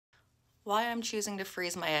why I'm choosing to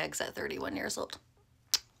freeze my eggs at 31 years old.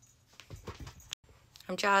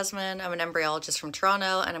 I'm Jasmine, I'm an embryologist from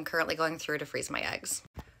Toronto, and I'm currently going through to freeze my eggs.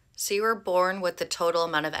 So you were born with the total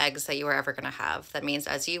amount of eggs that you are ever gonna have. That means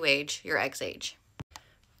as you age, your eggs age.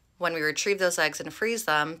 When we retrieve those eggs and freeze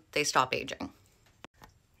them, they stop aging.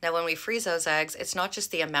 Now, when we freeze those eggs, it's not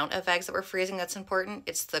just the amount of eggs that we're freezing that's important,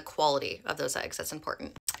 it's the quality of those eggs that's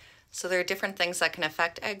important. So there are different things that can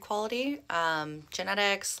affect egg quality,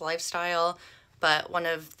 genetics, lifestyle, but one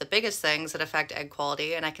of the biggest things that affect egg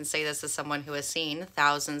quality, and I can say this as someone who has seen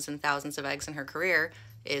thousands and thousands of eggs in her career,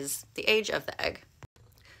 is the age of the egg.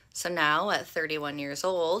 So now at 31 years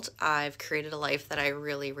old, I've created a life that I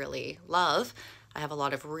really, really love. I have a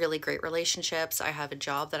lot of really great relationships. I have a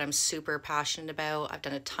job that I'm super passionate about. I've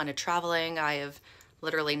done a ton of traveling. I have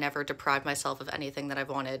literally never deprived myself of anything that I've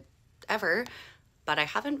wanted ever, but I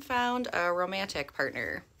haven't found a romantic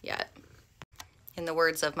partner yet. In the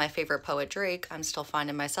words of my favorite poet, Drake, I'm still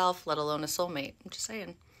finding myself, let alone a soulmate. I'm just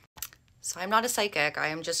saying. So I'm not a psychic. I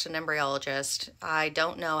am just an embryologist. I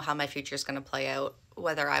don't know how my future is going to play out,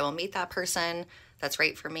 whether I will meet that person that's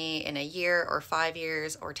right for me in a year or 5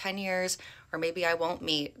 years or 10 years, or maybe I won't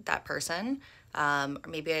meet that person. Or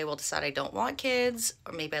maybe I will decide I don't want kids,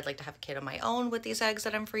 or maybe I'd like to have a kid on my own with these eggs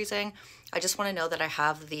that I'm freezing. I just want to know that I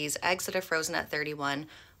have these eggs that are frozen at 31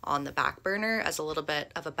 on the back burner as a little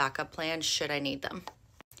bit of a backup plan should I need them.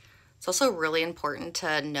 It's also really important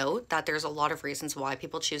to note that there's a lot of reasons why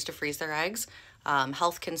people choose to freeze their eggs.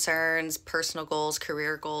 Health concerns, personal goals,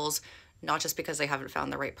 career goals, not just because they haven't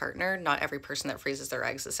found the right partner. Not every person that freezes their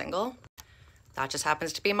eggs is single. That just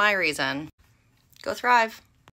happens to be my reason. Go thrive.